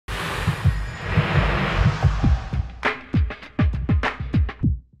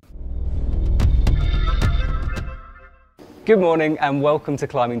Good morning and welcome to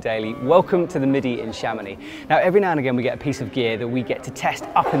Climbing Daily. Welcome to the Midi in Chamonix. Now every now and again we get a piece of gear that we get to test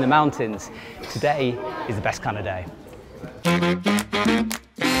up in the mountains. Today is the best kind of day. Come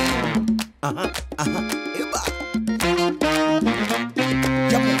on,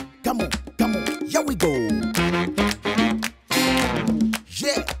 here we go.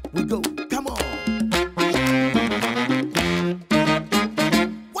 Yeah, we go, come on.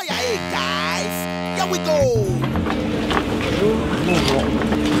 Where you at, guys? Here we go.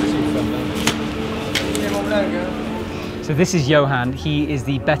 So this is Johan. He is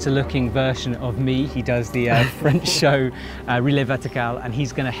the better looking version of me. He does the French show Relais Vertical, and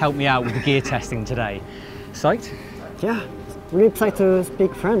he's going to help me out with the gear testing today. Psyched? Yeah, really excited to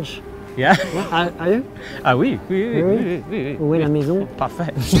speak French. Yeah? Yeah, are you? Ah oui, oui, oui, oui. Où est la maison?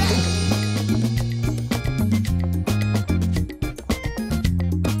 Parfait.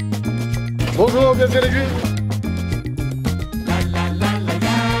 Bonjour, bienvenue à l'aiguille.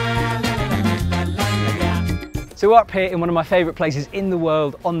 So we're up here in one of my favourite places in the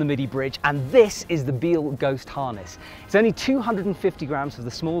world on the Midi Bridge, and this is the Beal Ghost harness. It's only 250 grams for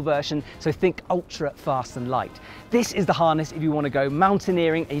the small version, so think ultra fast and light. This is the harness if you want to go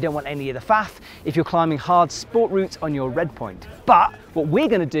mountaineering and you don't want any of the faff, if you're climbing hard sport routes on your red point. But what we're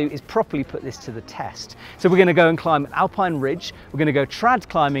going to do is properly put this to the test. So we're going to go and climb an Alpine ridge, we're going to go trad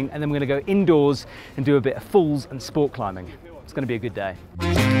climbing, and then we're going to go indoors and do a bit of falls and sport climbing. It's going to be a good day.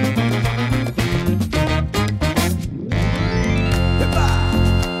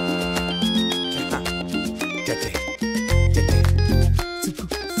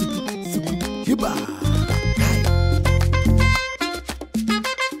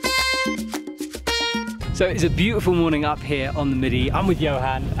 So it's a beautiful morning up here on the Midi. I'm with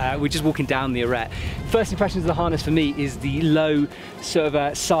Johan. We're just walking down the arête. First impressions of the harness for me is the low sort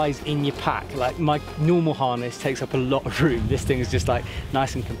of size in your pack. Like my normal harness takes up a lot of room. This thing is just like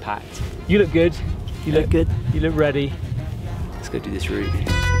nice and compact. You look good. You look good. You look ready. Let's go do this route.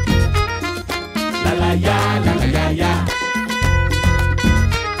 La la ya, la la ya ya.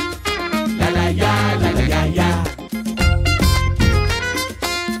 La la ya, la la ya ya.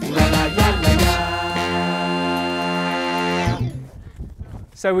 La la ya, la ya.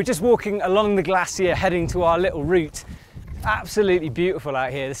 So we're just walking along the glacier heading to our little route. Absolutely beautiful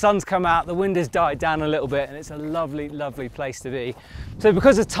out here. The sun's come out, the wind has died down a little bit, and it's a lovely, lovely place to be. So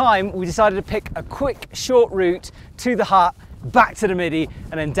because of time, we decided to pick a quick, short route to the hut, back to the Midi,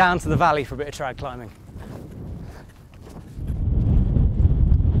 and then down to the valley for a bit of trad climbing.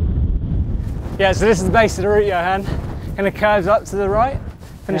 Yeah, so this is the base of the route, Johan. Kind of curves up to the right,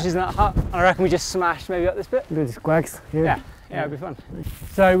 finishes in that hut, and I reckon we just smash maybe up this bit. Do these quacks here. Yeah, it'll be fun.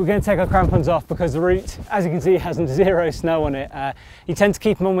 So we're going to take our crampons off because the route, as you can see, has zero snow on it. You tend to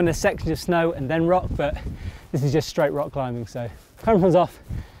keep them on when there's sections of snow and then rock, but this is just straight rock climbing. So crampons off,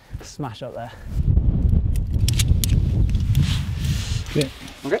 smash up there. Yeah.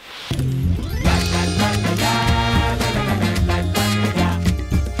 Okay.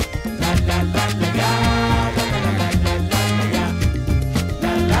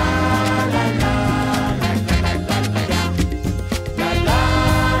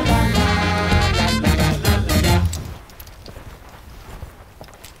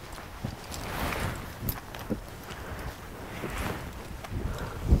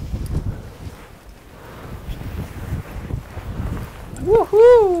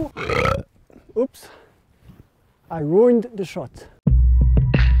 Woohoo! Oops, I ruined the shot.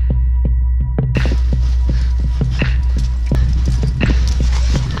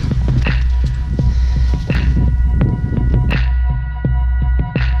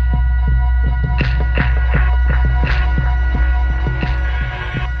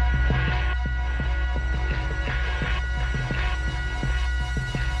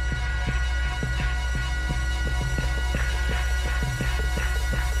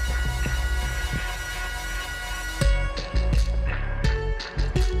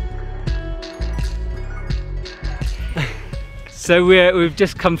 So we've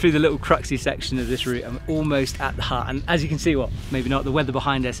just come through the little cruxy section of this route. I'm almost at the hut, and as you can see, maybe not, the weather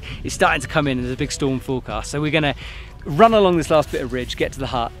behind us is starting to come in and there's a big storm forecast. So we're going to run along this last bit of ridge, get to the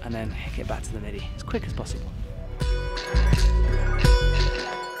hut, and then get back to the Midi as quick as possible.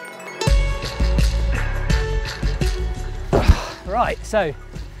 Right, so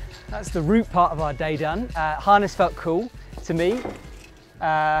that's the route part of our day done. Harness felt cool to me.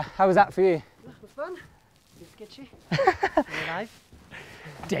 How was that for you? That was fun. Sketchy. Alive.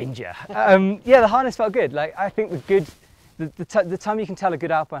 Danger. Yeah, the harness felt good. Like I think the time you can tell a good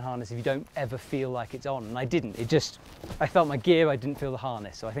Alpine harness if you don't ever feel like it's on, and I didn't. I felt my gear, I didn't feel the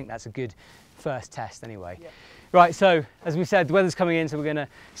harness. So I think that's a good first test anyway. Yeah. Right, so as we said, the weather's coming in, so we're gonna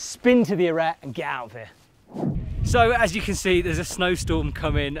spin to the arete and get out of here. So as you can see, there's a snowstorm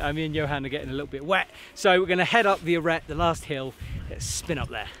coming. Me and Johan are getting a little bit wet. So we're gonna head up the arete, the last hill, spin up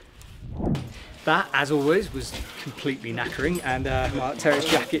there. That, as always, was completely knackering, and my terrace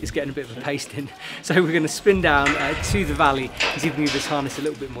jacket is getting a bit of a pasting. So we're going to spin down to the valley and see if we can give this harness a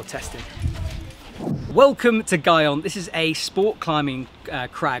little bit more testing. Welcome to Guyon. This is a sport climbing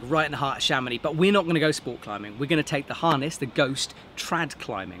crag right in the heart of Chamonix, but we're not going to go sport climbing. We're going to take the harness, the Ghost, trad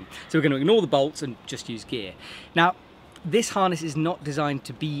climbing. So we're going to ignore the bolts and just use gear. Now, this harness is not designed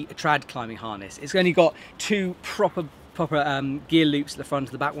to be a trad climbing harness. It's only got two proper gear loops at the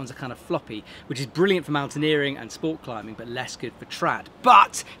front. The back ones are kind of floppy, which is brilliant for mountaineering and sport climbing, but less good for trad.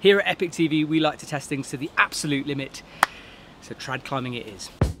 But here at EpicTV, we like to test things to the absolute limit, so trad climbing it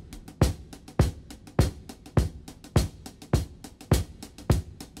is.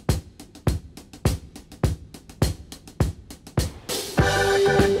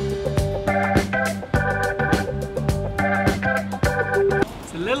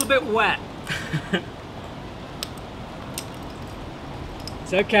 It's a little bit wet.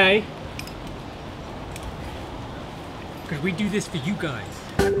 It's okay, because we do this for you guys.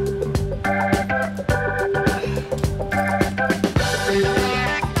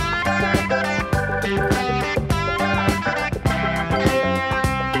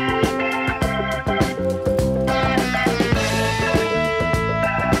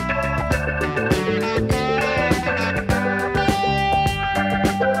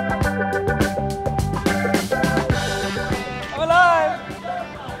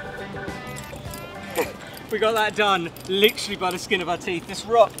 We got that done literally by the skin of our teeth. This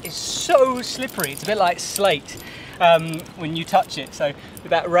rock is so slippery. It's a bit like slate when you touch it. So with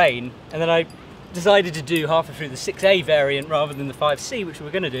that rain, and then I decided to do halfway through the 6A variant rather than the 5C, which we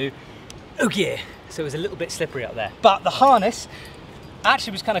were going to do. Oh yeah, so it was a little bit slippery up there. But the harness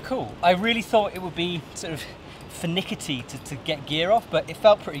actually was kind of cool. I really thought it would be sort of finicky to get gear off, but it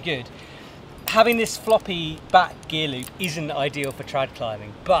felt pretty good. Having this floppy back gear loop isn't ideal for trad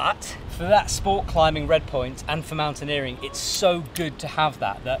climbing, but for that sport climbing red points and for mountaineering, it's so good to have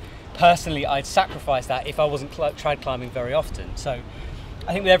that personally I'd sacrifice that if I wasn't trad climbing very often. So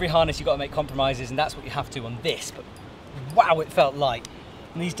I think with every harness you've got to make compromises, and that's what you have to on this. But wow, it felt light.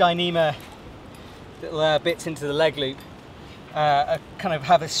 And these Dyneema little bits into the leg loop kind of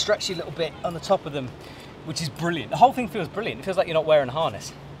have a stretchy little bit on the top of them, which is brilliant. The whole thing feels brilliant. It feels like you're not wearing a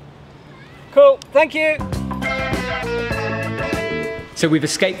harness. Cool, thank you. So we've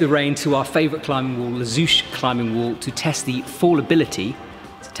escaped the rain to our favourite climbing wall, La Zouche climbing wall, to test the fallability,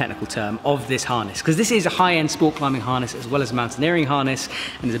 it's a technical term, of this harness. Because this is a high-end sport climbing harness as well as a mountaineering harness,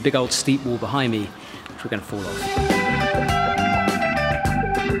 and there's a big old steep wall behind me, which we're going to fall off.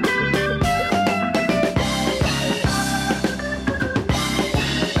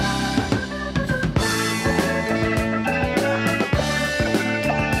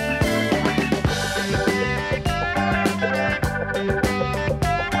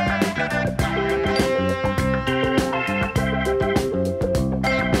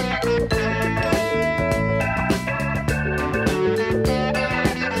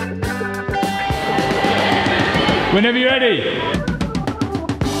 Whenever you're ready.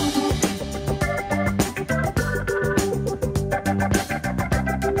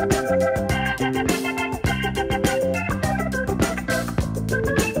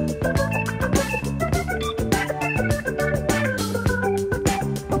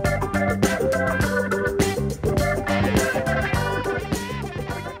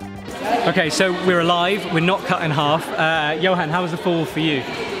 Okay, so we're alive, we're not cut in half. Johan, how was the fall for you?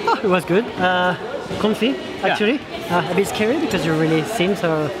 Oh, it was good. Comfy, actually. Yeah. A bit scary because you're really thin,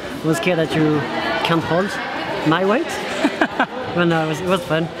 so I was scared that you can't hold my weight. But no, it was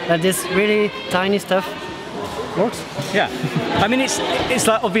fun. This really tiny stuff works. Yeah. I mean, it's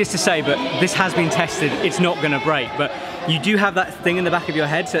like obvious to say, but this has been tested. It's not going to break, but you do have that thing in the back of your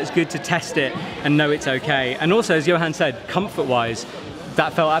head, so it's good to test it and know it's okay. And also, as Johan said, comfort-wise,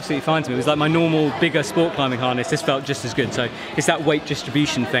 that felt absolutely fine to me. It was like my normal, bigger sport climbing harness. This felt just as good. So it's that weight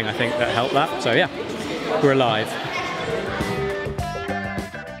distribution thing, I think, that helped that. So yeah, we're alive.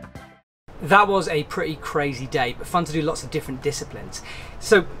 That was a pretty crazy day, but fun to do lots of different disciplines.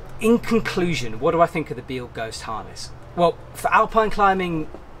 So in conclusion, what do I think of the Beal Ghost harness? Well, for alpine climbing,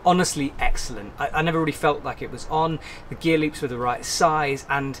 honestly excellent. I never really felt like it was on. The gear loops were the right size,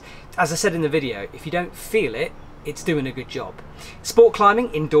 and as I said in the video, if you don't feel it, it's doing a good job. Sport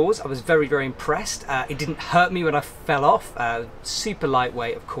climbing indoors, I was very, very impressed. It didn't hurt me when I fell off. Super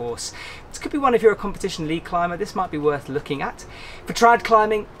lightweight, of course. This could be one if you're a competition league climber. This might be worth looking at. For trad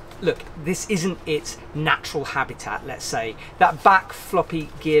climbing, look, this isn't its natural habitat, let's say. That back floppy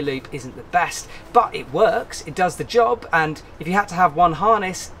gear loop isn't the best, but it works, it does the job, and if you had to have one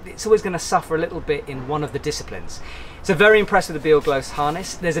harness, it's always going to suffer a little bit in one of the disciplines. So very impressed with the Beal Ghost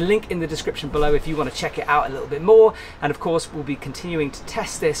harness. There's a link in the description below if you want to check it out a little bit more, and of course we'll be continuing to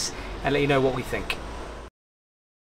test this and let you know what we think.